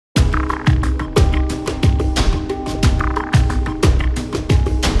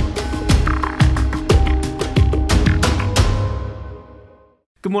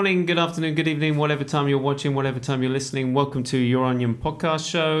Good morning, good afternoon, good evening, whatever time you're watching, whatever time you're listening. Welcome to Your Onion podcast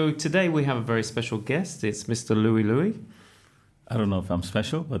show. Today we have a very special guest. It's Mr. Louis. I don't know if I'm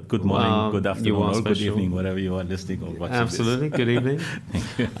special, but good morning, good afternoon, or good evening, whatever you are listening or watching. Absolutely, good evening. Thank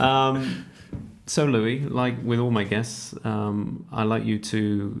you. So Louis, like with all my guests, I'd like you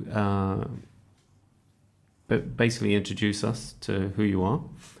to basically introduce us to who you are,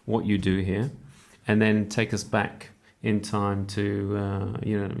 what you do here, and then take us back in time to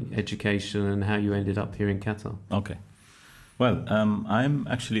education and how you ended up here in Qatar. Okay. Well, I'm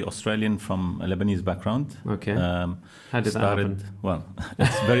actually Australian from a Lebanese background. Okay. How did that happen? Well,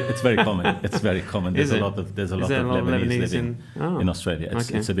 it's very common. It's very common. There's a lot of Lebanese living in Australia.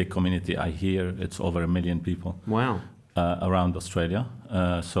 It's a big community. I hear it's over 1 million people. Wow. Around Australia.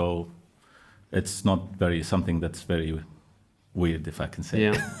 So it's not something that's very weird, if I can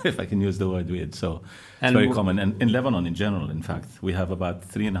say, if I can use the word weird. So it's very common. And in Lebanon in general, in fact, we have about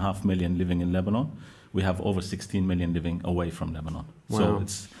 3.5 million living in Lebanon. We have over 16 million living away from Lebanon. Wow. So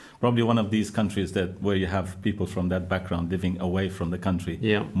it's probably one of these countries where you have people from that background living away from the country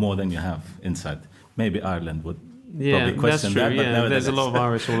more than you have inside. Maybe Ireland would probably question that. But there's a lot of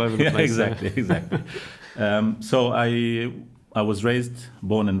Irish all over the place. Exactly. So I was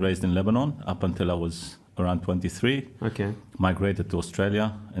born and raised in Lebanon up until I was around 23. Okay. Migrated to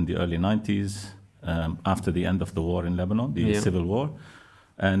Australia in the early 90s after the end of the war in Lebanon, the civil war.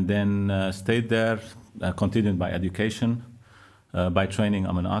 And then stayed there, continued my education. By training,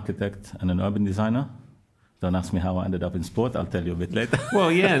 I'm an architect and an urban designer. Don't ask me how I ended up in sport. I'll tell you a bit later.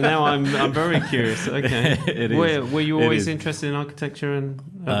 Well, yeah, now I'm very curious. Okay. Were you always interested in architecture and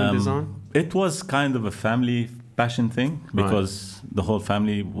urban design? It was kind of a family passion thing because the whole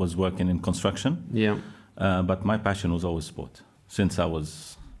family was working in construction. Yeah. But my passion was always sport since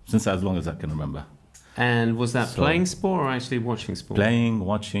as long as I can remember. And was that playing sport or actually watching sport? Playing,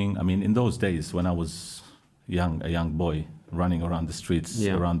 watching. I mean, in those days when I was a young boy running around the streets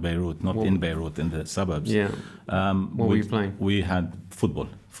around Beirut, not in Beirut, in the suburbs. Yeah. What were you playing? We had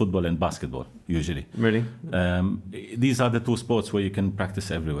football and basketball, usually. Really? These are the two sports where you can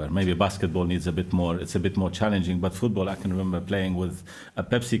practice everywhere. Maybe basketball needs it's a bit more challenging, but football, I can remember playing with a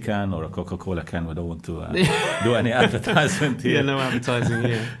Pepsi can or a Coca-Cola can. We don't want to do any advertisement here. Yeah, no advertising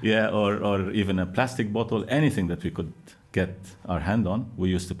here. Yeah, or even a plastic bottle, anything that we could get our hand on, we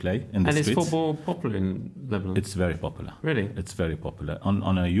used to play in the streets. And is football popular in Lebanon? It's very popular. Really? It's very popular.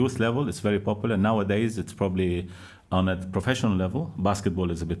 On a youth level, it's very popular. Nowadays, it's probably on a professional level, basketball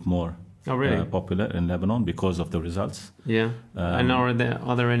is a bit more popular in Lebanon because of the results. Yeah. And are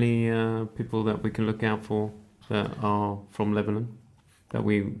there any people that we can look out for that are from Lebanon? That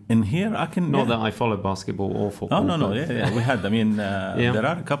we in here, I can not that I follow basketball or football. Oh no, we had. I mean, there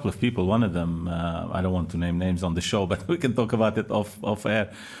are a couple of people. One of them, I don't want to name names on the show, but we can talk about it off air.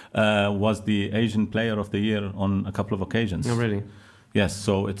 Was the Asian Player of the Year on a couple of occasions. Oh, really? Yes.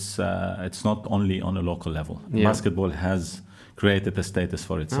 So it's not only on a local level. Yeah. Basketball has created a status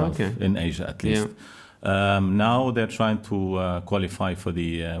for itself in Asia, at least. Yeah. Now they're trying to qualify for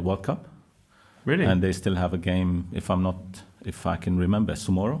the World Cup. Really? And they still have a game. If I can remember,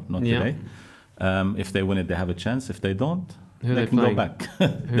 tomorrow, not today. If they win it, they have a chance. If they don't, they can go back.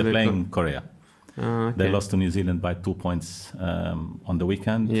 They're playing Korea. Okay. They lost to New Zealand by 2 points on the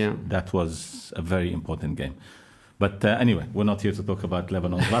weekend. Yeah. That was a very important game. But anyway, we're not here to talk about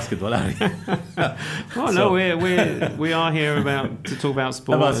Lebanon's basketball, are we? No, we are here to talk about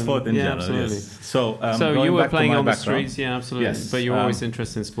sport. About sport in general, absolutely. yes. So you were playing on the streets, absolutely. Yes, but you were always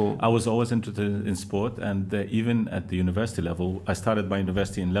interested in sport. I was always interested in sport, and even at the university level, I started my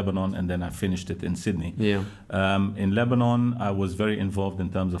university in Lebanon, and then I finished it in Sydney. Yeah. In Lebanon, I was very involved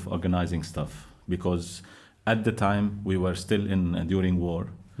in terms of organizing stuff, because at the time, we were still during war,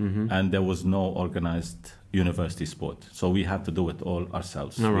 and there was no organized university sport. So we had to do it all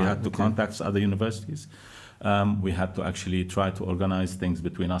ourselves. We had to contact other universities. We had to actually try to organize things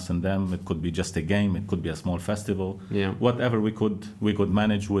between us and them. It could be just a game. It could be a small festival. Yeah. Whatever we could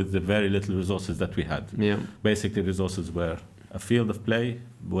manage with the very little resources that we had. Yeah. Basically, resources were a field of play,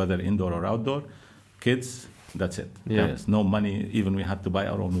 whether indoor or outdoor, kids, that's it. Yeah. Yes, no money. Even we had to buy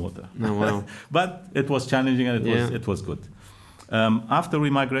our own water. Oh, wow. But it was challenging, and it was good. After we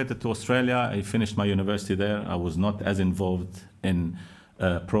migrated to Australia, I finished my university there. I was not as involved in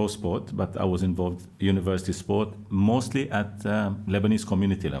pro sport, but I was involved in university sport, mostly at Lebanese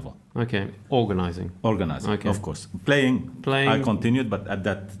community level. Okay, organizing, okay. Of course. Playing, I continued, but at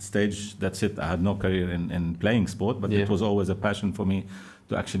that stage, that's it. I had no career in playing sport, but it was always a passion for me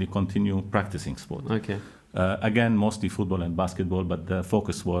to actually continue practicing sport. Okay. Again, mostly football and basketball, but the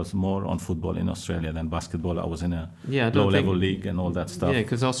focus was more on football in Australia than basketball. I was in a low-level league and all that stuff. Yeah,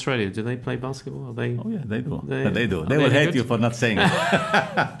 because Australia, do they play basketball? Are they? Oh yeah, they do. They do. They will hate you for not saying it.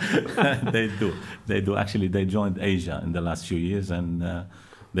 They do. Actually, they joined Asia in the last few years, and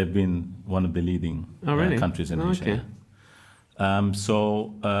they've been one of the leading countries in Asia. Okay.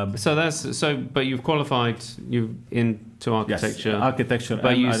 But you've qualified into architecture. Yes, architecture.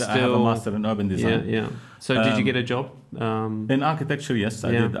 But I have a master in urban design. Yeah. So did you get a job? In architecture, yes,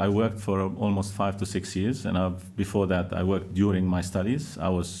 I did. I worked for almost 5 to 6 years, and before that, I worked during my studies. I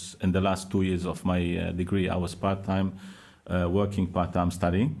was in the last 2 years of my degree. I was part-time working, part-time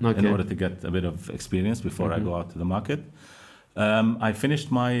studying in order to get a bit of experience before I go out to the market. I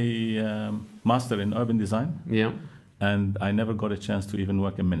finished my master in urban design. Yeah. And I never got a chance to even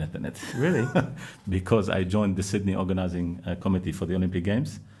work a minute in it. Really? Because I joined the Sydney Organizing Committee for the Olympic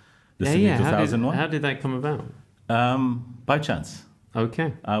Games. Sydney 2001. How did that come about? By chance.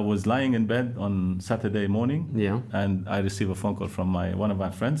 Okay. I was lying in bed on Saturday morning. Yeah. And I received a phone call from one of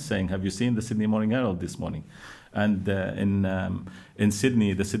my friends saying, "Have you seen the Sydney Morning Herald this morning?" And in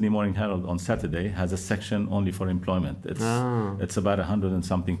Sydney, the Sydney Morning Herald on Saturday has a section only for employment. It's about 100 and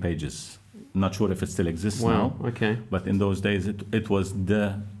something pages. Not sure if it still exists now. Okay. But in those days, it was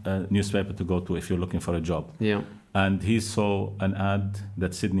the newspaper to go to if you're looking for a job. Yeah. And he saw an ad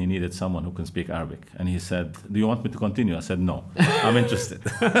that Sydney needed someone who can speak Arabic. And he said, "Do you want me to continue?" I said, "No, I'm interested."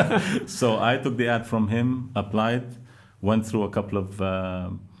 So I took the ad from him, applied, went through a couple of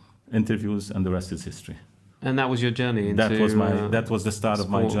interviews, and the rest is history. And that was your journey into that was the start sport. of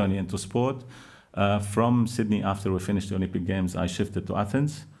my journey into sport. From Sydney, after we finished the Olympic Games, I shifted to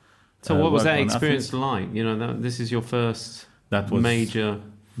Athens. So what was that experience like? You know, this is your first major,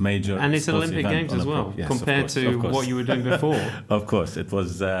 and it's Olympic Games as well, yes, compared to what you were doing before. Of course, it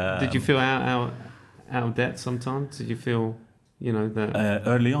was. Did you feel out of depth sometimes? Did you feel, that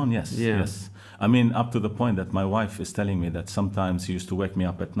early on? Yes. Yeah. Yes. I mean, up to the point that my wife is telling me that sometimes he used to wake me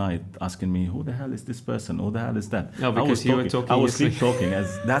up at night asking me, "Who the hell is this person? Who the hell is that?" No, because you were talking. I was sleep talking,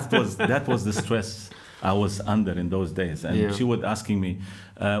 as that was the stress I was under in those days. And she was asking me,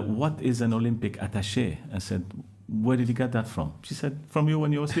 "What is an Olympic attaché?" I said, "Where did you get that from?" She said, "From you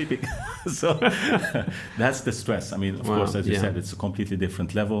when you were sleeping." So that's the stress. I mean, of course, as you said, it's a completely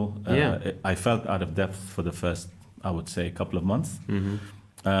different level. I felt out of depth for the first, I would say, couple of months. Mm-hmm.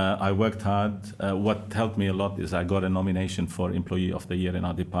 I worked hard. What helped me a lot is I got a nomination for Employee of the Year in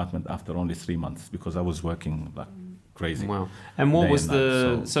our department after only 3 months, because I was working like crazy. Wow. And what was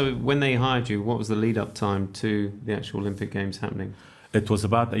so when they hired you, what was the lead up time to the actual Olympic Games happening? It was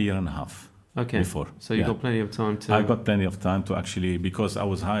about 1.5 years. Okay. Before. So you got plenty of time to... I got plenty of time to actually, because I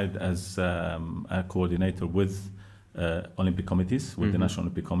was hired as a coordinator with Olympic committees, with the National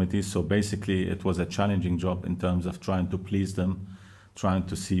Olympic Committee. So basically it was a challenging job in terms of trying to please them, trying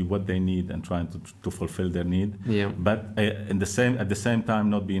to see what they need and trying to fulfill their need. Yeah. But at the same time,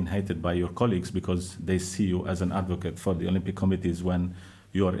 not being hated by your colleagues, because they see you as an advocate for the Olympic committees when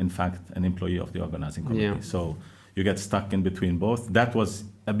you are in fact an employee of the organizing committee. Yeah. So you get stuck in between both. That was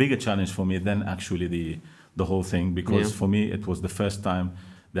a bigger challenge for me than actually the whole thing, because for me it was the first time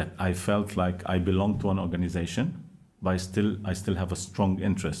that I felt like I belonged to an organization, but I still have a strong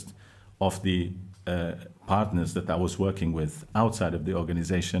interest of the partners that I was working with outside of the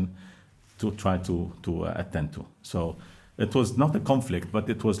organization to try to attend to. So it was not a conflict, but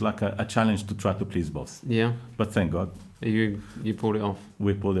it was like a challenge to try to please both. Yeah. But thank God. You pulled it off.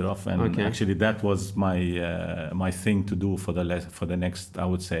 We pulled it off, and actually that was my thing to do for the next, I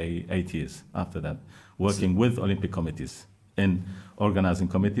would say, 8 years after that, working with Olympic committees in organizing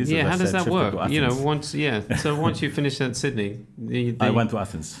committees. Yeah, how does that work? So once you finished at Sydney, I went to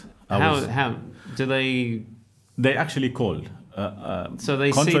Athens. How do they? They actually called. So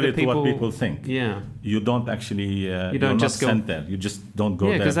they contrary see the people, to what people think. Yeah. You don't actually. You don't just go sent there. You just don't go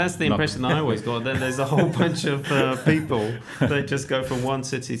there. Yeah, because that's the impression that I always got. Then there's a whole bunch of people that just go from one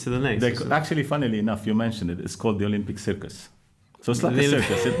city to the next. Actually, funnily enough, you mentioned it. It's called the Olympic Circus. So it's like a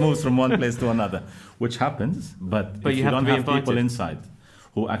circus. It moves from one place to another, which happens. But if you don't have people inside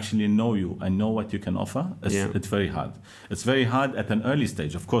who actually know you and know what you can offer, it's very hard. It's very hard at an early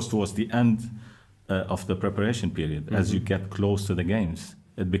stage. Of course, towards the end of the preparation period, as you get close to the games,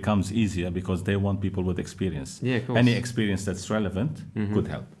 it becomes easier because they want people with experience. Yeah, of course. Any experience that's relevant could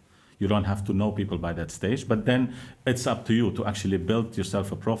help. You don't have to know people by that stage, but then it's up to you to actually build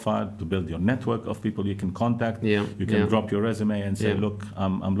yourself a profile, to build your network of people you can contact. Yeah. You can drop your resume and say, look,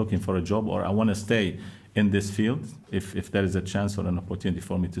 I'm looking for a job, or I want to stay in this field if there is a chance or an opportunity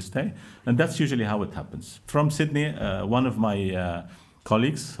for me to stay. And that's usually how it happens. From Sydney, one of my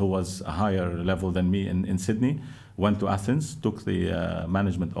colleagues who was a higher level than me in Sydney, went to Athens, took the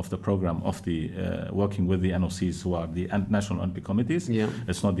management of the program of the working with the NOCs, who are the National Olympic Committees. Yeah.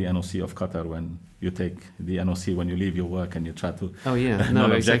 It's not the NOC of Qatar when you take the NOC when you leave your work and you try to. Oh yeah. No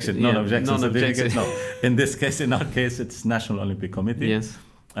non-objection. exactly. Non-objection certificate. Non-objection. No. In this case, in our case, it's National Olympic Committee. Yes.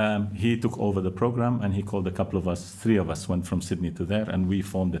 He took over the program and he called a couple of us. 3 of us went from Sydney to there, and we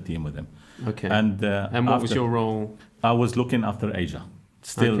formed a team with him. Okay. And what was your role? I was looking after Asia.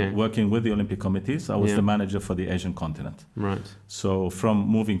 Still working with the Olympic committees. I was the manager for the Asian continent. Right. So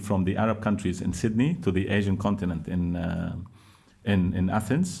moving from the Arab countries in Sydney to the Asian continent in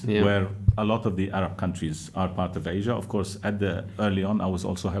Athens, where a lot of the Arab countries are part of Asia. Of course, early on, I was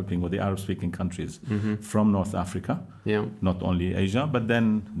also helping with the Arab-speaking countries from North Africa, not only Asia. But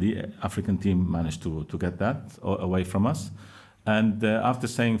then the African team managed to get that away from us. And after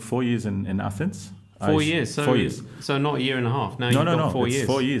staying 4 years in Athens. 4 years. So 4 years. So not a year and a half. Now No. 4 It's years.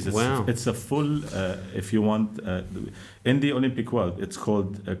 4 years. Wow. It's a full. If you want, in the Olympic world, it's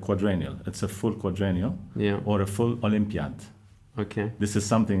called a quadrennial. It's a full quadrennial. Or a full Olympiad. Okay. This is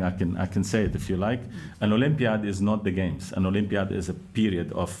something I can say it if you like. An Olympiad is not the games. An Olympiad is a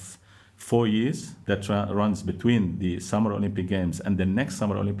period of 4 years that runs between the Summer Olympic Games and the next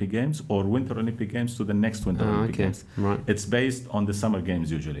Summer Olympic Games, or Winter Olympic Games to the next Winter Olympic Games. Right. It's based on the Summer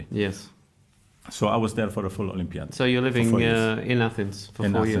Games usually. Yes. So I was there for a full Olympiad. So you're living in Athens for 4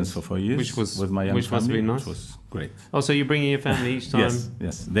 years? In Athens for 4 years, which was with my young which family, must be nice. which was great. Oh, so you're bringing your family each time?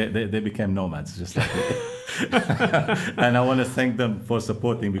 Yes. They became nomads, just like me. And I want to thank them for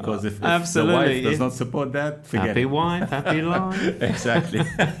supporting, because if the wife does not support that, forget happy it. Wife, happy life. Exactly.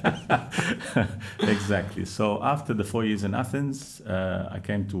 Exactly. So after the 4 years in Athens, I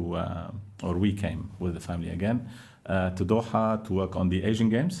came to, or we came with the family again, to Doha to work on the Asian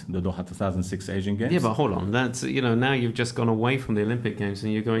Games, the Doha 2006 Asian Games. Yeah, but hold on. That's now you've just gone away from the Olympic Games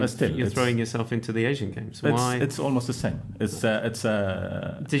and you're throwing yourself into the Asian Games. Why? It's almost the same.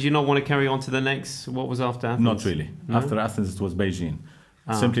 Did you not want to carry on to the next? What was after Athens? Not really. No? After Athens, it was Beijing,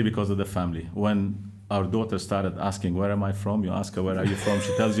 simply because of the family. When our daughter started asking, "Where am I from?" You ask her, "Where are you from?"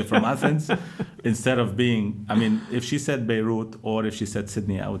 She tells you from Athens. Instead of being, if she said Beirut or if she said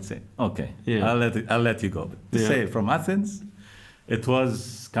Sydney, I would say, "Okay, I'll let you go." But to say from Athens, it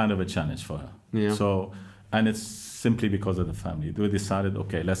was kind of a challenge for her. Yeah. So, and it's simply because of the family. We decided,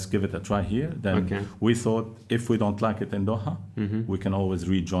 okay, let's give it a try here. Then we thought, if we don't like it in Doha, we can always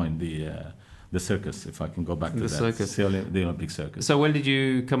rejoin the circus, if I can go back to that. Circus. The Olympic circus. So when did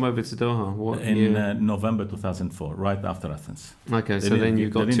you come over to Doha? In November 2004, right after Athens. Okay, so then you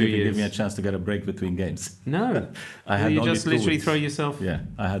got 2 years. They didn't even give me a chance to get a break between games. No. I had you only just 2 literally weeks. throw yourself... Yeah,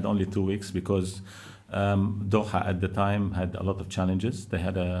 I had only 2 weeks because Doha at the time had a lot of challenges. They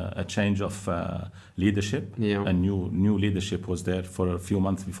had a change of leadership. Yeah. A new leadership was there for a few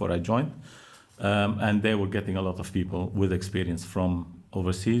months before I joined. And they were getting a lot of people with experience from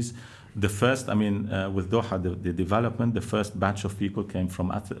overseas. The first, with Doha, the development, the first batch of people came from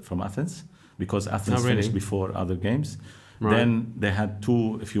Athens, because Athens finished before other games. Right. Then they had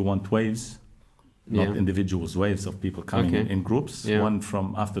 2, if you want, waves, not individuals, waves of people coming in groups. Yeah. One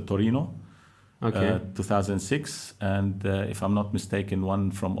from after Torino, 2006, and if I'm not mistaken,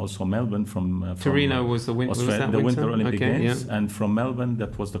 one from also Melbourne. From Torino was the Winter Olympic Games, and from Melbourne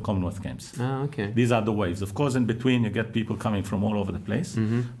that was the Commonwealth Games. Ah, okay. These are the waves. Of course, in between you get people coming from all over the place,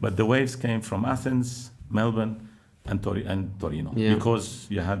 but the waves came from Athens, Melbourne, and Torino, because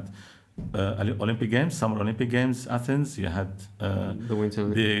you had Olympic Games, Summer Olympic Games, Athens. You had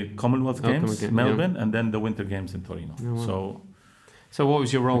the Commonwealth Games, Melbourne, and then the Winter Games in Torino. Oh, wow. So what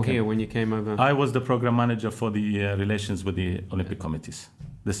was your role here when you came over? I was the program manager for the relations with the Olympic committees.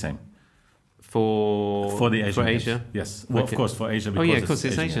 The same. For the Asian Games. Asia? Yes. Well, of course, for Asia. Because because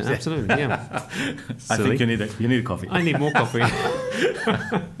it's Asian. Absolutely, yeah. I think you need coffee. I need more coffee.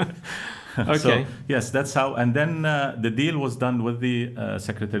 Okay. So, yes, that's how. And then the deal was done with the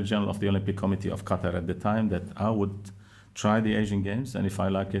Secretary General of the Olympic Committee of Qatar at the time, that I would try the Asian Games, and if I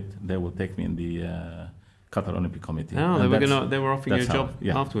like it, they will take me in the Qatar Olympic Committee. Oh, they were offering you a job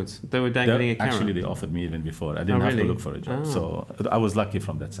afterwards. They were dangling a carrot. Actually, they offered me even before. I didn't have to look for a job. Oh. So I was lucky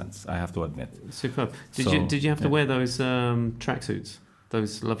from that sense, I have to admit. Superb. Did you have to wear those tracksuits?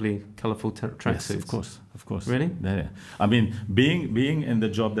 Those lovely, colourful tracksuits? Yes, of course. Really? Yeah. Being in the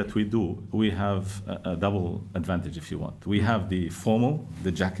job that we do, we have a double advantage, if you want. We have the formal,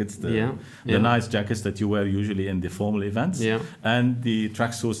 the jackets, the nice jackets that you wear usually in the formal events, and the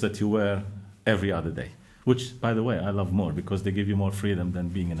tracksuits that you wear every other day. Which, by the way, I love more, because they give you more freedom than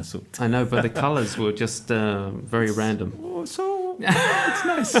being in a suit. I know, but the colours were just very random. So It's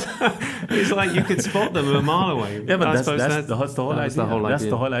nice. It's like you could spot them a mile away. Yeah, but I that's suppose the whole idea. That's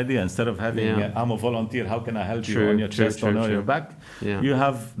the whole idea. Instead of having, I'm a volunteer, how can I help you on your chest or on your back? Yeah. You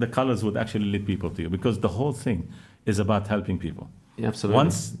have the colors would actually lead people to you, because the whole thing is about helping people. Yeah,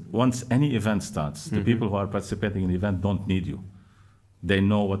 absolutely. Once any event starts, the people who are participating in the event don't need you. They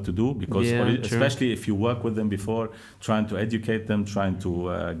know what to do, because especially if you work with them before, trying to educate them, trying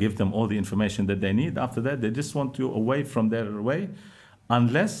to give them all the information that they need. After that, they just want you away from their way,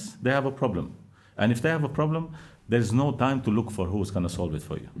 unless they have a problem. And if they have a problem, there's no time to look for who's going to solve it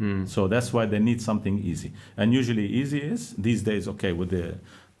for you. So that's why they need something easy. And usually easy is, these days, okay, with the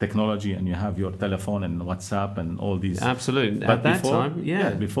technology, and you have your telephone and WhatsApp and all these. Absolutely. But at that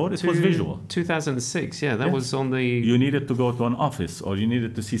time, before it was visual. 2006, that was on the. You needed to go to an office, or you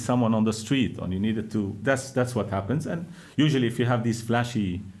needed to see someone on the street, or you needed to. That's what happens. And usually, if you have these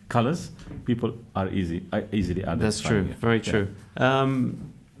flashy colors, people are easily identified. That's true. Very true.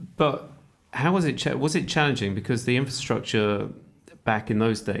 But how was it? Was it challenging, because the infrastructure back in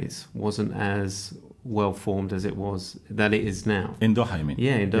those days wasn't as well formed as it is now. In Doha, I mean.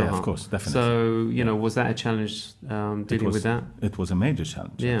 Yeah, in Doha. Yeah, of course, definitely. So, was that a challenge dealing with that? It was a major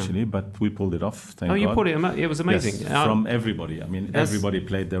challenge, actually, but we pulled it off, thank God. You pulled it, it was amazing. Yes, from everybody. I mean, everybody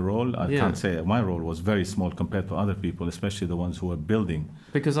played their role. I can't say my role was very small compared to other people, especially the ones who were building.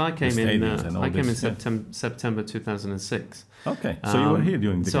 Because I came in September 2006. Okay, so you were here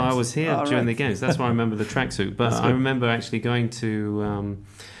during the games. So I was here during the games. That's why I remember the tracksuit. But I remember actually going to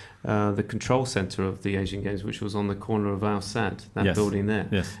the control center of the Asian Games, which was on the corner of Al Sad, that building there.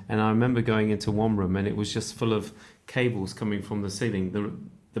 Yes. And I remember going into one room, and it was just full of cables coming from the ceiling.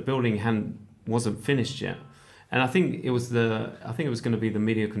 The building wasn't finished yet. And I think it was going to be the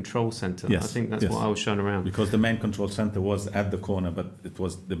media control center. Yes, I think that's what I was shown around. Because the main control center was at the corner, but it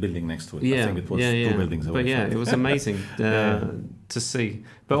was the building next to it. Yeah, I think it was two buildings away. But it was amazing to see.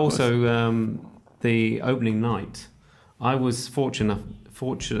 But also the opening night, I was fortunate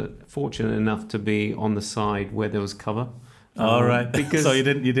enough to be on the side where there was cover. All right. Because so you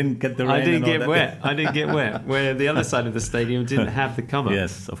didn't get the rain. I didn't get wet. I didn't get wet. Where the other side of the stadium didn't have the cover.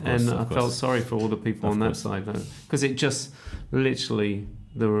 Yes, of course. And I felt sorry for all the people on that side, because it just literally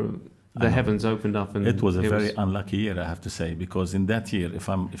the heavens opened up, and it was a very unlucky year, I have to say, because in that year, if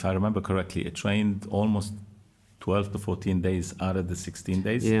I remember correctly, it rained almost 12 to 14 days out of the 16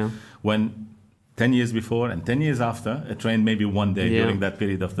 days. Yeah. When 10 years before and 10 years after, it rained maybe one day during that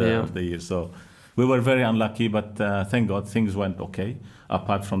period of the year. So we were very unlucky, but thank God things went okay,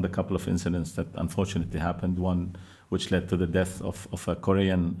 apart from the couple of incidents that unfortunately happened. One which led to the death of a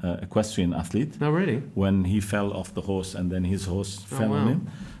Korean equestrian athlete. Oh, really? When he fell off the horse, and then his horse fell on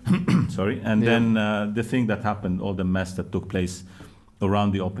him. Sorry. And then the thing that happened, all the mess that took place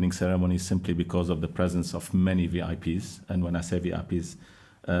around the opening ceremony, simply because of the presence of many VIPs. And when I say VIPs,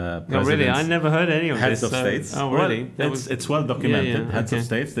 oh, really? I never heard any of heads this. of states. Oh, really? Well, it's well documented. Heads of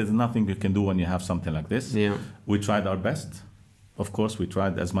states. There's nothing you can do when you have something like this. Yeah. We tried our best. Of course, we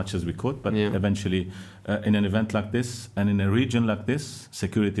tried as much as we could, but eventually, in an event like this and in a region like this,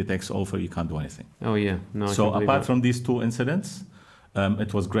 security takes over. You can't do anything. Oh yeah. No. So apart from these two incidents,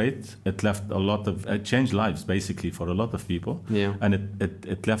 it was great. It left a lot of changed lives basically for a lot of people. Yeah. And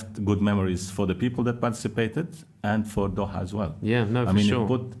it left good memories for the people that participated and for Doha as well. Yeah. No. I mean, sure. it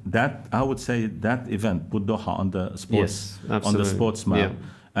put that. I would say that event put Doha on the sports map. Yeah.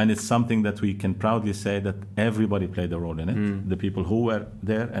 And it's something that we can proudly say that everybody played a role in it. The people who were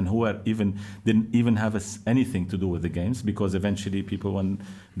there and who didn't even have anything to do with the games, because eventually people, when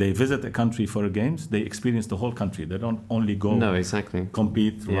they visit a country for games, they experience the whole country. They don't only go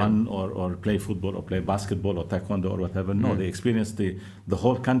compete, run, or play football, or play basketball, or taekwondo, or whatever. No, they experience the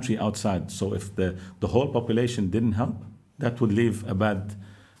whole country outside. So if the whole population didn't help, that would leave a bad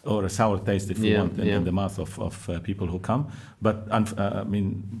or a sour taste, if you want, in the mouth of people who come. But I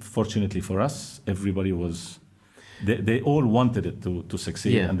mean, fortunately for us, everybody was. They all wanted it to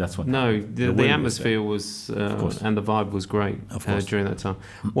succeed, and that's what. No, the atmosphere was and the vibe was great during that time.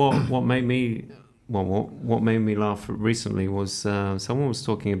 What made me laugh recently was someone was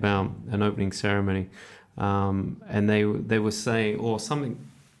talking about an opening ceremony, and they were saying or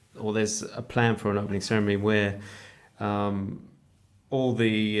there's a plan for an opening ceremony where. All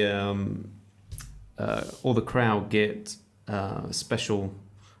the crowd get special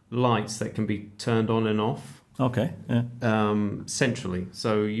lights that can be turned on and off. Okay. Yeah. Centrally,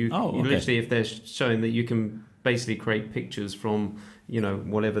 so you literally, if they're showing that you can basically create pictures from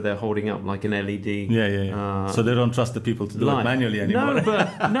whatever they're holding up, like an LED. So they don't trust the people to do it manually anymore.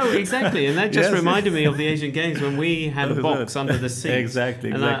 No, exactly. And that just reminded me of the Asian Games when we had a box under the seat.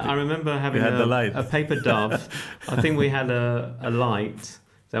 Exactly. And I remember having a paper dove. I think we had a light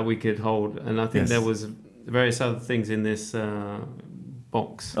that we could hold, and I think there was various other things in this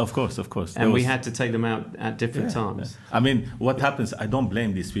box. Of course. And we had to take them out at different times. I mean, what happens, I don't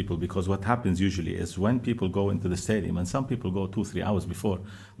blame these people, because what happens usually is when people go into the stadium, and some people go 2-3 hours before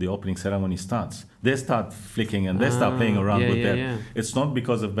the opening ceremony starts, they start flicking and they start playing around with that. It's not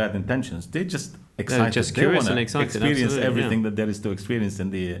because of bad intentions. They just excited. They're just curious and excited. Experience everything that there is to experience in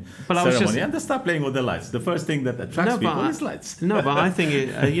the ceremony, and they start playing with the lights. The first thing that attracts people is lights. But I think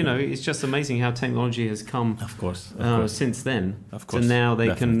it's just amazing how technology has come. Of course. Since then. Of course. So now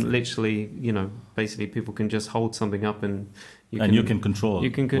they can literally, basically people can just hold something up and you can control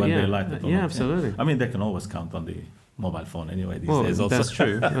when they light it. Yeah, absolutely. I mean, they can always count on the mobile phone anyway these days. Also, that's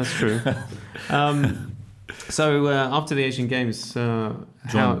true. That's true. So after the Asian Games, joined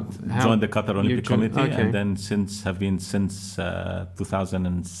the Qatar Olympic Committee, and then have been since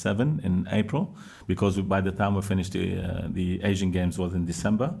 2007 in April, because by the time we finished the Asian Games was in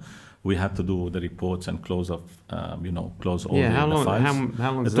December. We had to do the reports and close all the files.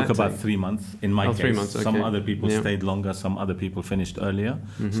 How long it took about 3 months in my case. 3 months, okay. Some other people stayed longer, some other people finished earlier.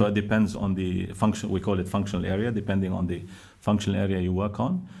 Mm-hmm. So it depends on the function, we call it functional area, depending on the functional area you work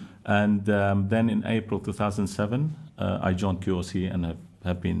on. And then in April 2007, I joined QOC and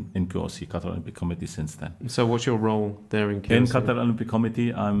have been in QOC, Qatar Olympic Committee, since then. So what's your role there in QOC? In Qatar Olympic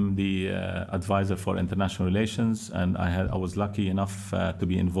Committee, I'm the advisor for international relations, and I was lucky enough to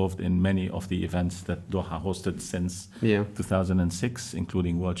be involved in many of the events that Doha hosted since 2006,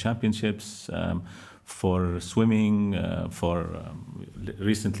 including World Championships, for swimming, for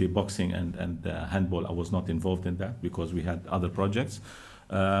recently boxing and handball. I was not involved in that because we had other projects.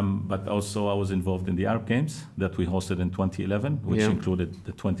 But also I was involved in the Arab Games that we hosted in 2011, which included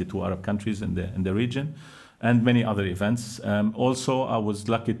the 22 Arab countries in the region, and many other events. Also, I was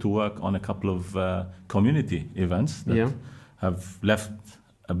lucky to work on a couple of community events that have left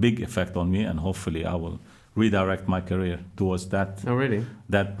a big effect on me, and hopefully I will redirect my career towards that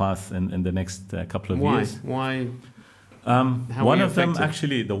that path in the next couple of years. Why? One of them,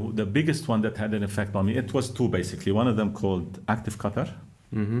 actually, the biggest one that had an effect on me, it was two basically. One of them called Active Qatar.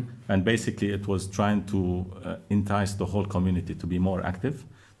 Mm-hmm. And basically it was trying to entice the whole community to be more active,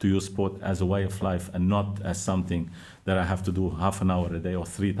 to use sport as a way of life and not as something that I have to do half an hour a day or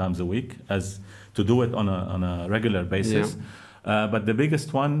 3 times a week, as to do it on a regular basis. But the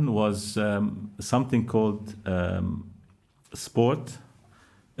biggest one was something called Sport.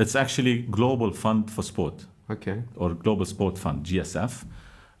 It's actually Global Fund for Sport. Okay. Or Global Sport Fund, GSF.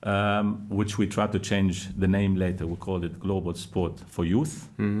 Which we tried to change the name later. We called it Global Sport for Youth,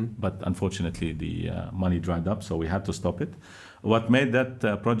 but unfortunately the money dried up, so we had to stop it. What made that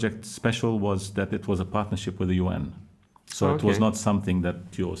project special was that it was a partnership with the UN. So it was not something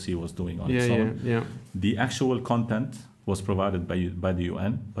that QOC was doing on its own. The actual content was provided by the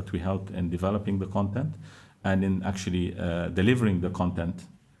UN, but we helped in developing the content and in actually delivering the content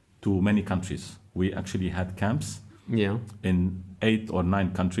to many countries. We actually had camps in 8 or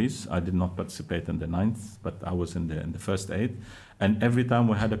 9 countries. I did not participate in the 9th, but I was in the first 8. And every time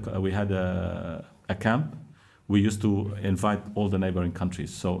we had a camp, we used to invite all the neighboring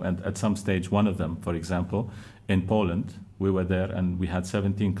countries. So, and at some stage, one of them, for example, in Poland, we were there and we had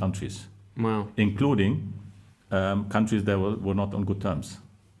 17 countries. Wow. Including countries that were not on good terms.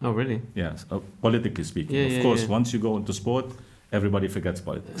 Oh, really? Yes, politically speaking. Of course, once you go into sport, everybody forgets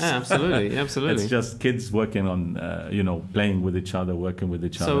politics. Absolutely. It's just kids working on, playing with each other, working with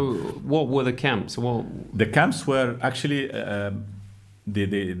each other. So what were the camps? The camps were actually,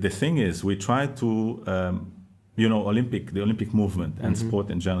 the thing is, we tried to, the Olympic movement and sport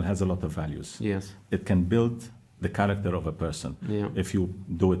in general has a lot of values. Yes. It can build the character of a person if you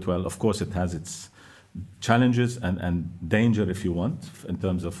do it well. Of course, it has its challenges and danger, if you want, in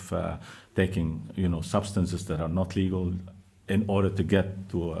terms of taking, substances that are not legal, in order to get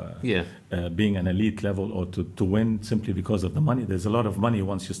to being an elite level or to win simply because of the money. There's a lot of money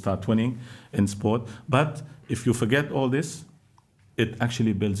once you start winning in sport. But if you forget all this, it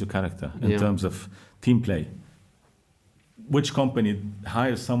actually builds your character in terms of team play. Which company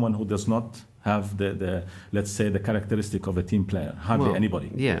hires someone who does not have the let's say the characteristic of a team player. Hardly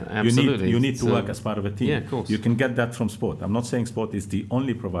anybody. Yeah, absolutely. You need to work as part of a team. Yeah, of course. You can get that from sport. I'm not saying sport is the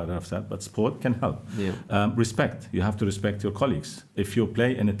only provider of that, but sport can help. Yeah. Respect. You have to respect your colleagues. If you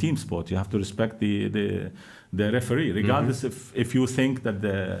play in a team sport, you have to respect the referee, regardless if you think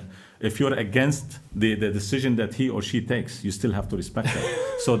that if you're against the decision that he or she takes, you still have to respect that.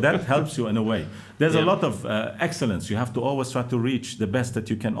 So that helps you in a way. There's a lot of excellence. You have to always try to reach the best that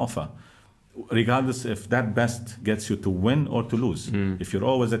you can offer, regardless if that best gets you to win or to lose. If you're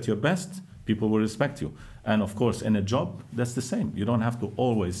always at your best, people will respect you. And of course, in a job, that's the same. You don't have to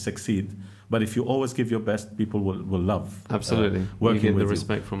always succeed, but if you always give your best, people will love absolutely working you get with the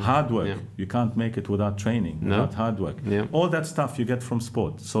respect you. From hard work. Yeah. You can't make it without training, without hard work. Yeah. All that stuff you get from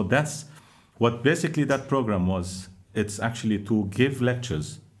sport. So that's what basically that program was. It's actually to give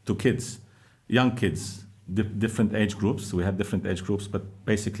lectures to kids, young kids, different age groups. We had different age groups, but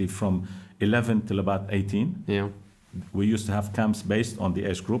basically from 11 till about 18. Yeah. We used to have camps based on the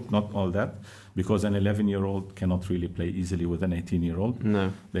age group, not all that, because an 11-year-old cannot really play easily with an 18-year-old.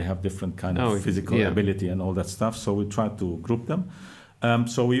 No. They have different kind of physical ability and all that stuff, so we tried to group them.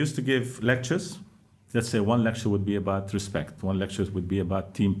 So we used to give lectures. Let's say one lecture would be about respect, one lecture would be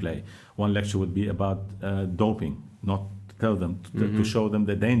about team play, one lecture would be about doping, not to tell them, to show them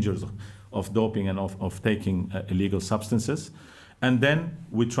the dangers of doping and of taking illegal substances. And then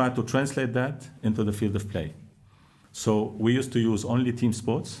we try to translate that into the field of play. So we used to use only team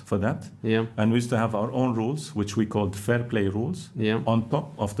sports for that. Yeah. And we used to have our own rules, which we called fair play rules, on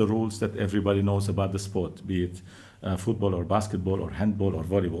top of the rules that everybody knows about the sport, be it football or basketball or handball or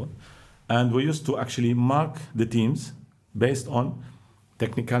volleyball. And we used to actually mark the teams based on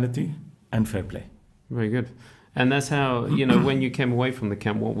technicality and fair play. Very good. And that's how, when you came away from the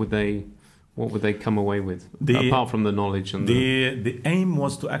camp, what would they come away with, apart from the knowledge? And the aim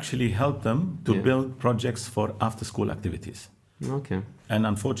was to actually help them to build projects for after-school activities. Okay. And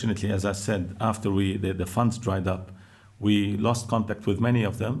unfortunately, as I said, after the funds dried up, we lost contact with many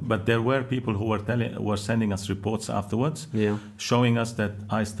of them. But there were people who were sending us reports afterwards, showing us that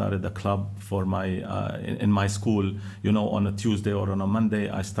I started a club for in my school. On a Tuesday or on a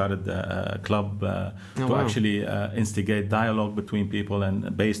Monday, I started a club to actually instigate dialogue between people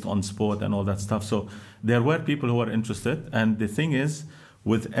and based on sport and all that stuff. So there were people who were interested. And the thing is,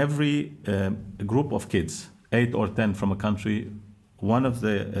 with every group of kids, 8 or 10 from a country, one of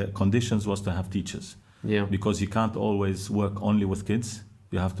the conditions was to have teachers. Yeah. Because you can't always work only with kids.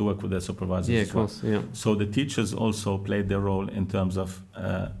 You have to work with their supervisors as well. Of course, yeah. So the teachers also played their role in terms of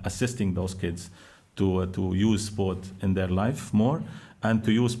assisting those kids to use sport in their life more and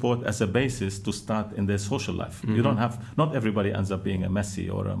to use sport as a basis to start in their social life. You don't have, not everybody ends up being a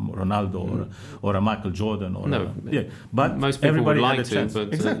Messi or a Ronaldo or a Michael Jordan or but most people everybody would had like a chance. to,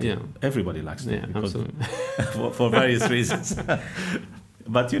 but exactly. Everybody likes to, absolutely. for various reasons.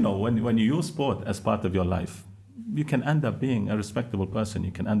 But when you use sport as part of your life, you can end up being a respectable person.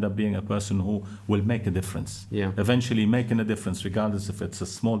 You can end up being a person who will make a difference. Yeah. Eventually making a difference, regardless if it's a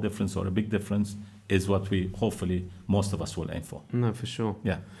small difference or a big difference, is what we hopefully most of us will aim for. No, for sure.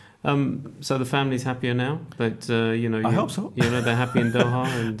 Yeah. So the family's happier now that I hope so. They're happy in Doha.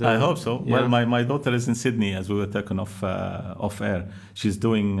 And, I hope so. Yeah. Well, my daughter is in Sydney, as we were talking off air. She's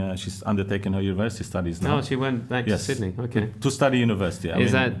undertaking her university studies now. Oh, she went back to Sydney. Okay. To study university.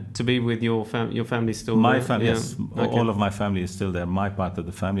 Is that to be with your family still? My there? family, yes. Okay. All of my family is still there. My part of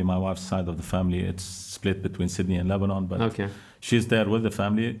the family, my wife's side of the family, it's split between Sydney and Lebanon. But she's there with the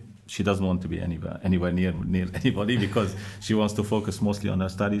family. She doesn't want to be anywhere near anybody because she wants to focus mostly on her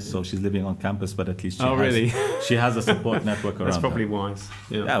studies. So she's living on campus, but at least she has a support network around. That's probably her. Wise.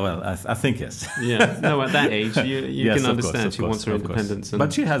 Yeah, well, I think yes. Yeah, no, at that age, you can understand she wants her independence.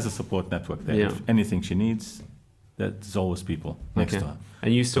 But she has a support network there. If anything she needs, there's always people next to her.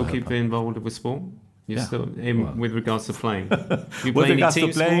 And you still keep involved with sport? Still with regards to playing? You play any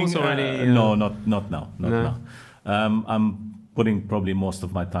team sports or any? No, not now. Not now. I'm putting probably most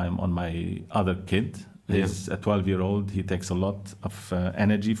of my time on my other kid. He's a 12-year-old. He takes a lot of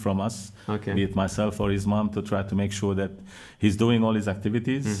energy from us, be it myself or his mom, to try to make sure that he's doing all his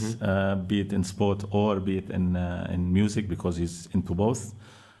activities, be it in sport or be it in music, because he's into both.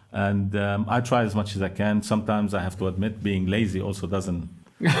 And I try as much as I can. Sometimes I have to admit being lazy also doesn't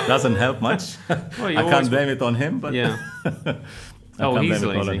help much. Well, I can't blame it on him, but he's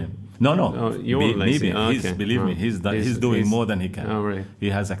lazy. No. You're lazy. Believe me, he's doing more than he can. Oh, really?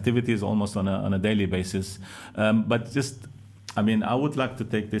 He has activities almost on a daily basis. But I would like to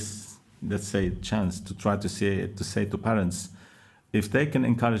take this, let's say, chance to try to say to parents, if they can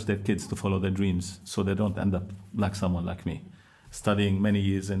encourage their kids to follow their dreams, so they don't end up like someone like me. studying many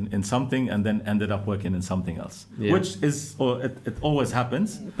years in something and then ended up working in something else, which is, or it always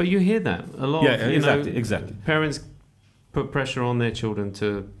happens. But you hear that a lot. Yeah, exactly. Parents put pressure on their children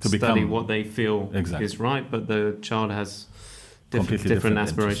to study what they feel is right, but the child has different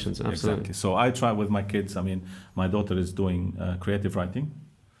aspirations. Absolutely. Exactly. So I try with my kids. I mean, my daughter is doing creative writing.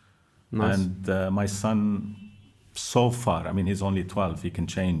 Nice. And my son, so far, I mean, he's only 12. He can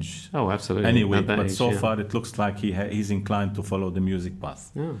change. Oh, absolutely. Anyway, but age, so far it looks like he's inclined to follow the music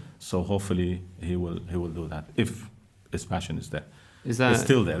path. Yeah. So hopefully he will do that if his passion is there. Is that it's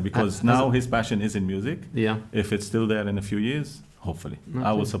still there? Because now his passion is in music. Yeah. If it's still there in a few years, hopefully,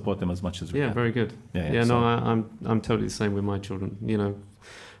 I will support him as much as we can. Yeah, very good. Yeah. No, I'm totally the same with my children. You know,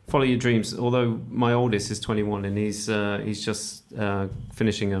 follow your dreams. Although my oldest is 21 and he's just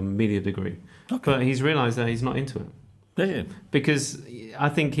finishing a media degree, but he's realised that he's not into it. Yeah. Because I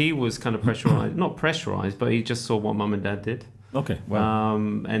think he was kind of pressurised, not pressurised, but he just saw what mum and dad did. Okay. Wow.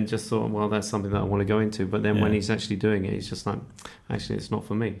 And just thought, well, that's something that I want to go into. But then when he's actually doing it, he's just like, actually, it's not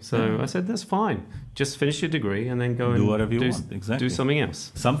for me. So I said, that's fine. Just finish your degree and then go do whatever you want. Exactly. Do something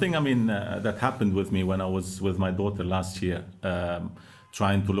else. Something, I mean, that happened with me when I was with my daughter last year,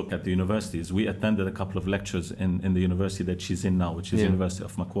 trying to look at the universities. We attended a couple of lectures in the university that she's in now, which is University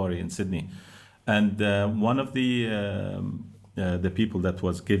of Macquarie in Sydney. And one of the people that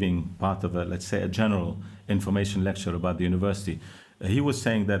was giving part of let's say, a general information lecture about the university, he was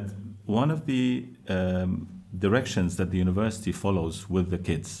saying that one of the directions that the university follows with the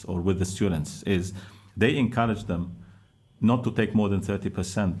kids or with the students is they encourage them not to take more than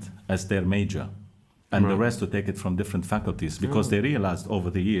 30% as their major, and the rest to take it from different faculties, because they realized over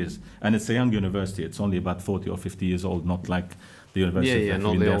the years, and it's a young university, it's only about 40 or 50 years old, not like the university that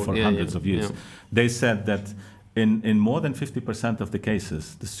have been there for hundreds of years. They said that in more than 50% of the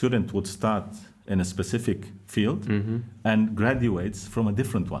cases, the student would start in a specific field and graduates from a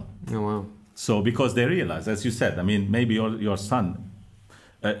different one. Oh, wow. So because they realize, as you said, I mean, maybe your son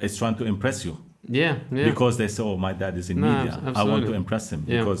is trying to impress you. Yeah. Because they say, oh, my dad is in media. Absolutely. I want to impress him.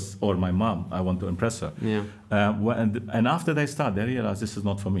 Or my mom, I want to impress her. Yeah. And after they start, they realize this is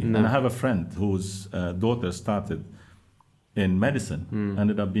not for me. No. And I have a friend whose daughter started in medicine,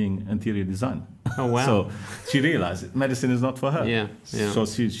 ended up being interior design. Oh, wow. So she realized medicine is not for her. Yeah. So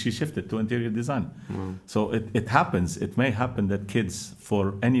she shifted to interior design. Wow. So it happens. It may happen that kids,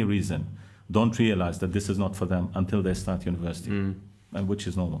 for any reason, don't realize that this is not for them until they start university, and which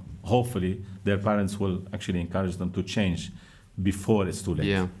is normal. Hopefully, their parents will actually encourage them to change before it's too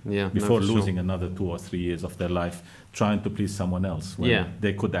late. Yeah. Before losing another 2 or 3 years of their life trying to please someone else, when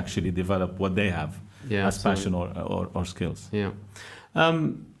they could actually develop what they have as passion or skills. Yeah.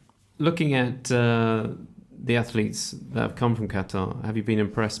 Looking at the athletes that have come from Qatar, have you been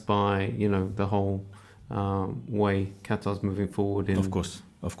impressed by the whole way Qatar's moving forward?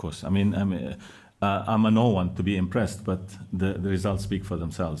 Of course. I mean, I'm a no one to be impressed, but the results speak for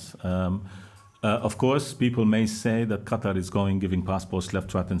themselves. Of course, people may say that Qatar is giving passports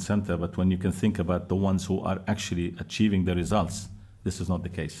left, right, and center, but when you can think about the ones who are actually achieving the results, this is not the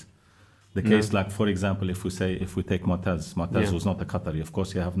case. The case, like, for example, if we take Mu'taz was not a Qatari. Of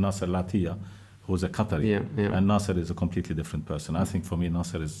course, you have Nasser Latia, who's a Qatari, and Nasser is a completely different person. I think for me,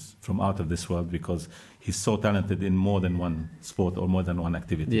 Nasser is from out of this world because he's so talented in more than one sport or more than one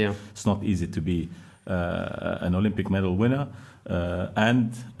activity. Yeah. It's not easy to be an Olympic medal winner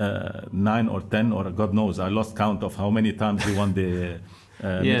and 9 or 10 or God knows, I lost count of how many times he won the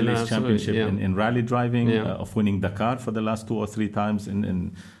Middle East Championship in rally driving, of winning Dakar for the last 2 or 3 times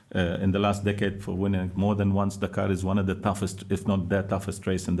in the last decade, for winning more than once. Dakar is one of the toughest, if not the toughest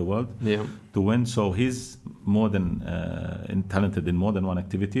race in the world to win. So he's more than talented in more than one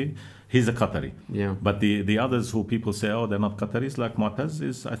activity. He's a Qatari. Yeah. But the others who people say, oh, they're not Qataris, like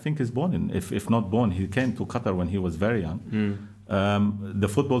Mu'taz I think is born in, if not born, he came to Qatar when he was very young. The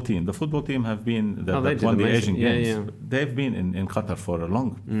football team have been that won the Asian Games. Yeah. They've been in Qatar for a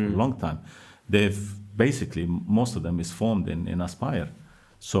long time. They've basically, most of them is formed in Aspire.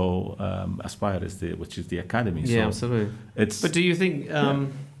 So Aspire which is the academy. Yeah, absolutely. But do you think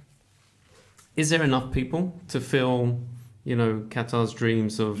is there enough people to fill Qatar's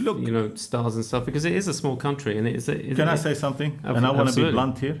dreams of stars and stuff? Because it is a small country, and Can I say something? And I want to be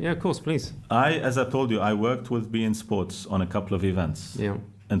blunt here. Yeah, of course, please. As I told you, I worked with beIN Sports on a couple of events,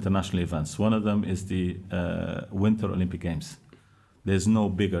 international events. One of them is the Winter Olympic Games. There's no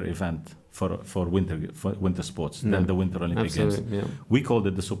bigger event for winter sports than the Winter Olympic Games. Yeah. We called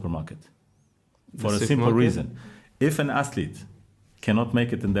it the supermarket for a simple reason. If an athlete cannot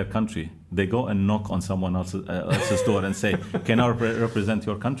make it in their country, they go and knock on someone else's door and say, can I represent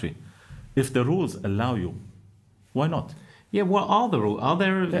your country? If the rules allow you, why not? Yeah, what are the rules? Are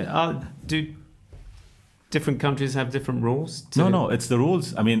there? Yeah. Do different countries have different rules? No, it's the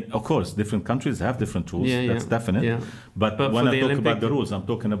rules. I mean, of course, different countries have different rules. That's definite. Yeah. But when I talk about the rules, I'm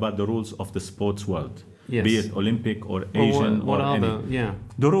talking about the rules of the sports world. Yes. Be it Olympic or Asian what or are any.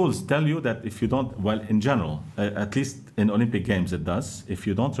 The rules tell you that if you don't, well, in general, at least in Olympic Games it does, if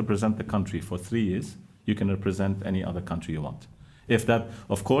you don't represent the country for 3 years, you can represent any other country you want. If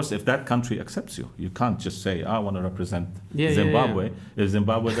that country accepts you, you can't just say, I want to represent Zimbabwe if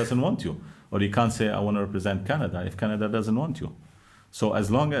Zimbabwe doesn't want you. Or you can't say, I want to represent Canada if Canada doesn't want you. So as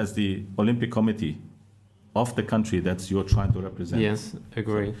long as the Olympic Committee of the country that you're trying to represent. Yes,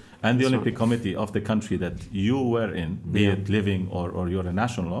 agree. And the Olympic Committee of the country that you were in, be it living or you're a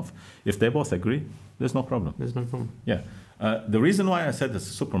national of, if they both agree, there's no problem. There's no problem. Yeah. The reason why I said it's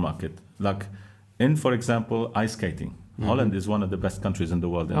a supermarket, like in, for example, ice skating. Holland is one of the best countries in the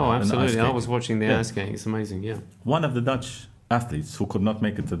world. Absolutely. I was watching the ice skating. It's amazing, yeah. One of the Dutch athletes who could not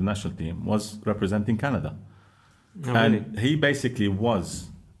make it to the national team was representing Canada. And he basically was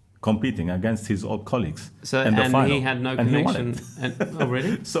competing against his old colleagues in the final. And he had no connection. Oh,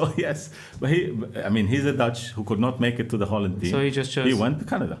 really? So, yes. But he's a Dutch who could not make it to the Holland team. So he just chose... He went to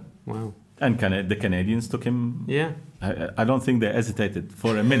Canada. Wow. And the Canadians took him. Yeah. I don't think they hesitated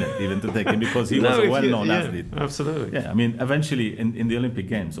for a minute even to take him because he was a well-known athlete. Absolutely. Yeah, I mean, eventually in the Olympic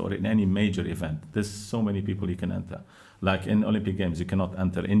Games or in any major event, there's so many people you can enter. Like in Olympic Games, you cannot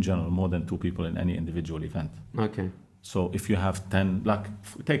enter in general more than 2 people in any individual event. Okay. So if you have 10, like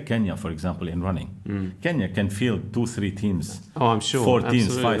take Kenya, for example, in running. Kenya can field 2-3 teams. Oh, I'm sure. 4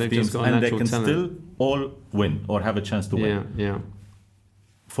 teams, Absolutely. 5 teams, and they can still all win or have a chance to win. Yeah.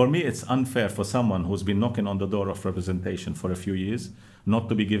 For me, it's unfair for someone who's been knocking on the door of representation for a few years not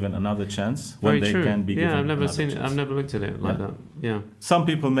to be given another chance when they can be given another chance. I've never looked at it like that. Yeah. Some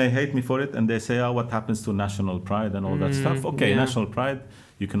people may hate me for it and they say, oh, what happens to national pride and all that stuff? Okay, national pride,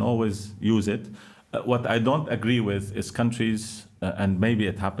 you can always use it. What I don't agree with is countries, and maybe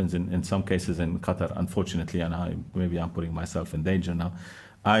it happens in some cases in Qatar, unfortunately, and maybe I'm putting myself in danger now.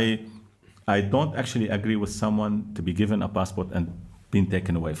 I don't actually agree with someone to be given a passport and being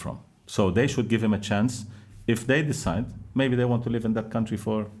taken away from. So they should give him a chance. If they decide, maybe they want to live in that country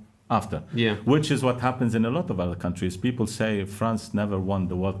for after. Yeah. Which is what happens in a lot of other countries. People say France never won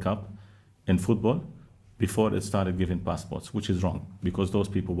the World Cup in football before it started giving passports, which is wrong because those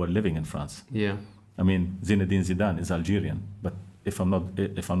people were living in France. Yeah. I mean, Zinedine Zidane is Algerian, but if I'm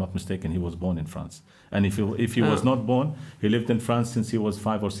not mistaken, he was born in France. And if he was not born, he lived in France since he was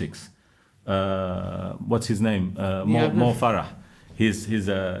 5 or 6. What's his name? Mo Farah.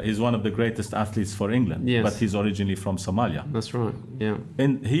 He's one of the greatest athletes for England, but he's originally from Somalia. That's right. Yeah.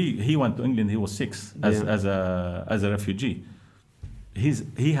 And he went to England. He was 6 as a refugee.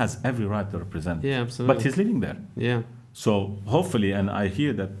 He has every right to represent. Yeah, absolutely. But he's living there. Yeah. So hopefully, and I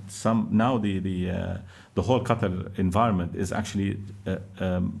hear that now the whole Qatar environment is actually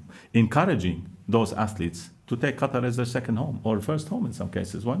encouraging those athletes to take Qatar as their second home or first home in some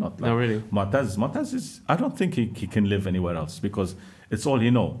cases. Why not? No, really. Mu'taz is. I don't think he can live anywhere else because it's all he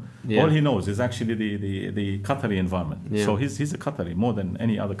knows. Yeah. All he knows is actually the Qatari environment. Yeah. So he's a Qatari more than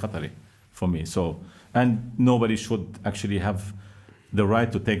any other Qatari for me. So and nobody should actually have the right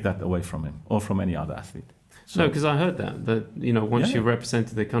to take that away from him or from any other athlete. So, no, because I heard that once you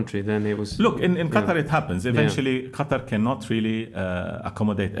represented the country, then it was... Look, in Qatar it happens. Eventually, Qatar cannot really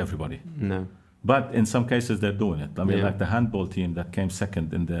accommodate everybody. No. But in some cases, they're doing it. I mean, like the handball team that came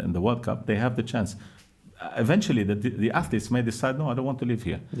second in the World Cup, they have the chance. Eventually, the athletes may decide, no, I don't want to live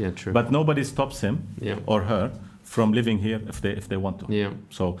here. Yeah, true. But nobody stops him or her from living here if they want to. Yeah.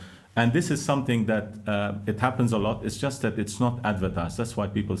 So... And this is something that it happens a lot. It's just that it's not advertised. That's why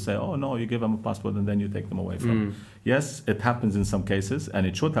people say, oh, no, you give them a passport and then you take them away from. Yes, it happens in some cases, and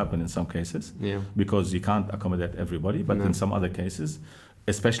it should happen in some cases, because you can't accommodate everybody. But in some other cases,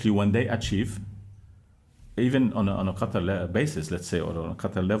 especially when they achieve, even on a Qatar basis, let's say, or on a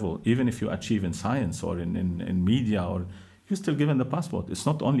Qatar level, even if you achieve in science or in media, or you're still given the passport. It's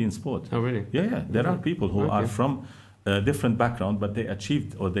not only in sport. Oh, really? Yeah. There are people who are from... different background, but they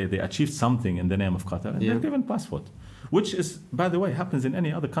achieved something in the name of Qatar, and they're given passport, which is, by the way, happens in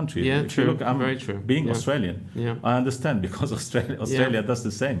any other country. Yeah, if true. You look, very true. Being Australian, I understand because Australia does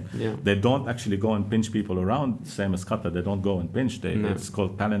the same. Yeah. They don't actually go and pinch people around, same as Qatar. They don't go and pinch. It's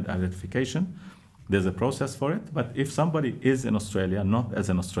called talent identification. There's a process for it. But if somebody is in Australia, not as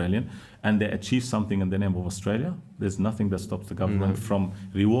an Australian, and they achieve something in the name of Australia, there's nothing that stops the government from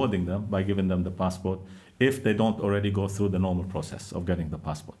rewarding them by giving them the passport if they don't already go through the normal process of getting the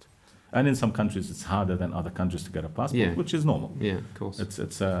passport. And in some countries, it's harder than other countries to get a passport, which is normal. Yeah, of course.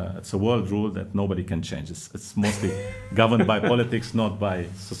 It's a world rule that nobody can change. It's mostly governed by politics, not by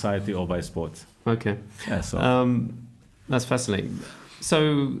society or by sports. Okay. Yeah, so that's fascinating.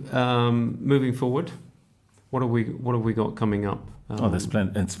 So moving forward, what have we got coming up? There's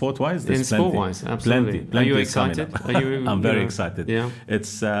plenty. And sport-wise, there's plenty. Sport-wise, absolutely. Plenty Are you excited? I'm very excited. Yeah.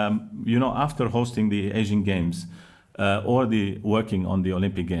 It's after hosting the Asian Games or working on the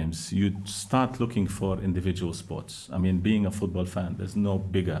Olympic Games, you start looking for individual sports. I mean, being a football fan, there's no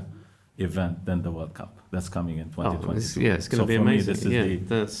bigger event than the World Cup that's coming in 2022. It's going to be amazing. So for me,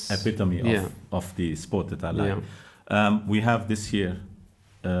 this is the epitome of the sport that I like. Yeah. We have this year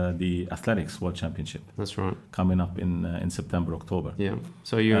the Athletics World Championship. That's right. Coming up in September, October. Yeah.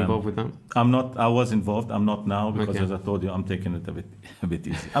 So are you involved with that? I'm not. I was involved. I'm not now because, as I told you, I'm taking it a bit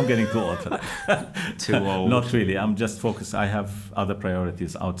easy. I'm getting too old for that. Too old. Not really. I'm just focused. I have other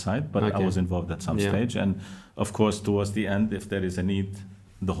priorities outside, but I was involved at some stage. And of course, towards the end, if there is a need,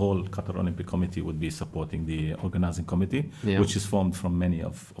 the whole Qatar Olympic Committee would be supporting the organizing committee, which is formed from many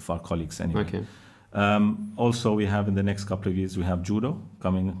of our colleagues anyway. Okay. Also, we have in the next couple of years, we have judo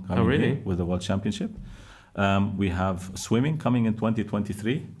coming really? with the World Championship. We have swimming coming in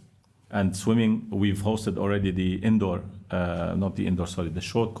 2023. And swimming, we've hosted already the the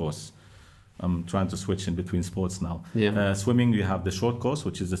short course. I'm trying to switch in between sports now. Yeah. Swimming, you have the short course,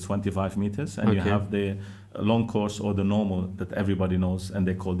 which is the 25 meters, and you have the long course or the normal that everybody knows, and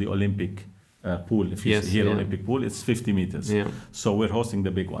they call the Olympic pool. If you hear Olympic pool, it's 50 meters. Yeah. So we're hosting the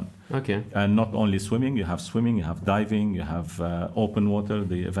big one. Okay. And not only swimming, you have diving, you have open water,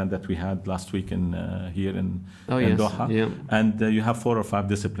 the event that we had last week here in Doha. Yeah. And you have 4 or 5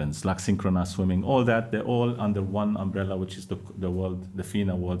 disciplines like synchronized swimming, all that, they're all under one umbrella, which is the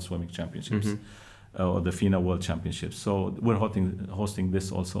FINA World Swimming Championships. Or the FINA World Championships. So we're hosting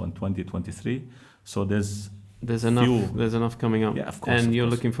this also in 2023. So there's enough coming up. Yeah, of course. And you're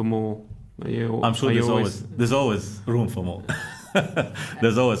looking for more. I'm sure there's always room for more.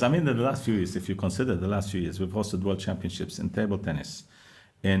 There's always. I mean, the last few years, if you consider the last few years, we've hosted world championships in table tennis,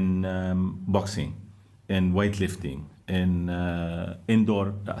 in boxing, in weightlifting, in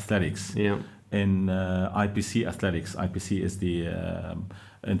indoor athletics, in IPC athletics. IPC is the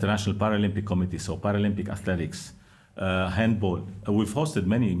International Paralympic Committee, so Paralympic athletics, handball. We've hosted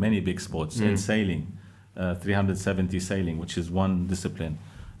many big sports in sailing, 370 sailing, which is one discipline.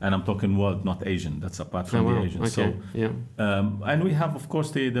 And I'm talking world, not Asian. That's apart from the Asian. Okay. And we have, of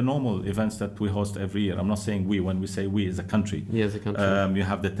course, the normal events that we host every year. I'm not saying we. When we say we, as a country. Yeah, as a country. You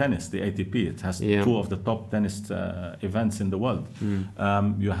have the tennis, the ATP. It has 2 of the top tennis events in the world.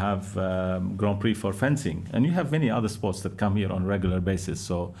 You have Grand Prix for fencing. And you have many other sports that come here on a regular basis.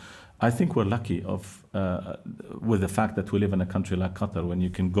 So I think we're lucky with the fact that we live in a country like Qatar, when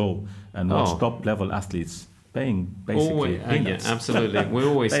you can go and watch top-level athletes paying basically peanuts. Yeah, absolutely. We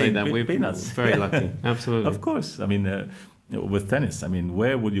always say that we're very lucky. Absolutely. Of course. I mean, with tennis, I mean,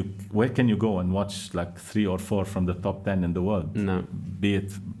 where can you go and watch like 3 or 4 from the top 10 in the world? No. Be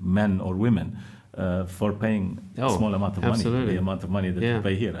it men or women, for paying a small amount of money. The amount of money that you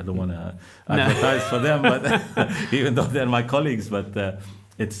pay here. I don't want to advertise for them, but even though they're my colleagues, but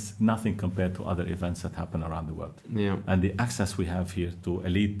it's nothing compared to other events that happen around the world. Yeah. And the access we have here to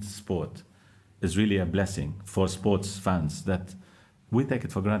elite sport is really a blessing for sports fans that we take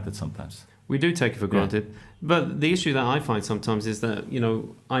it for granted sometimes. We do take it for granted. But the issue that I find sometimes is that,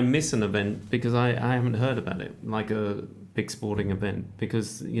 I miss an event because I haven't heard about it, like a big sporting event,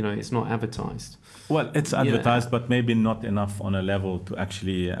 because, it's not advertised. Well, it's advertised, but maybe not enough on a level to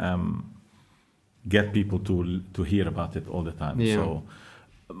actually get people to hear about it all the time. Yeah. So,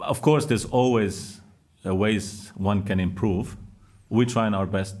 of course, there's always ways one can improve. We're trying our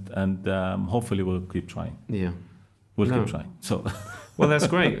best, and hopefully we'll keep trying. Yeah, we'll keep trying. So, well, that's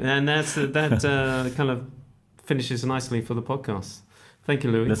great, and that kind of finishes nicely for the podcast. Thank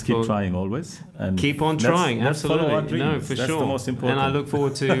you, Louis. Let's keep trying always, and keep on trying. Let's absolutely, follow our dreams. No, for that's sure. The most important. And I look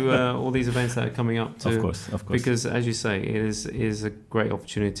forward to all these events that are coming up too. Of course. Because, as you say, it is a great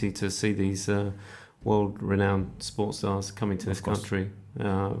opportunity to see these world-renowned sports stars coming to this country.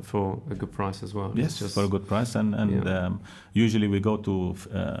 For a good price as well. Yes, for a good price, and usually we go to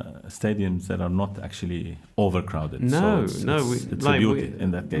stadiums that are not actually overcrowded. No, it's a beauty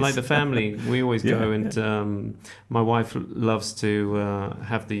in that case. Like the family, we always go, and my wife loves to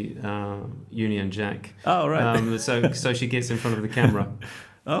have the Union Jack. Oh, right. So she gets in front of the camera.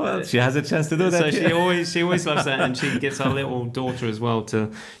 Oh, well, she has a chance to do that. So she always loves that, and she gets our little daughter as well to,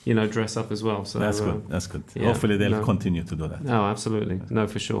 dress up as well. So that's good. That's good. Yeah, hopefully they'll continue to do that. No, absolutely. No,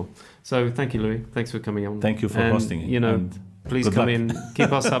 for sure. So thank you, Louis. Thanks for coming on. Thank you for hosting it. please come in,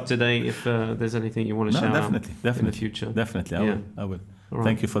 keep us up to date if there's anything you want to shout out in the future. Definitely, I will. Right.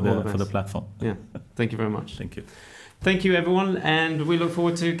 Thank you for the platform. Yeah, thank you very much. Thank you. Thank you, everyone, and we look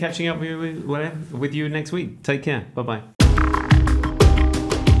forward to catching up with you next week. Take care. Bye-bye.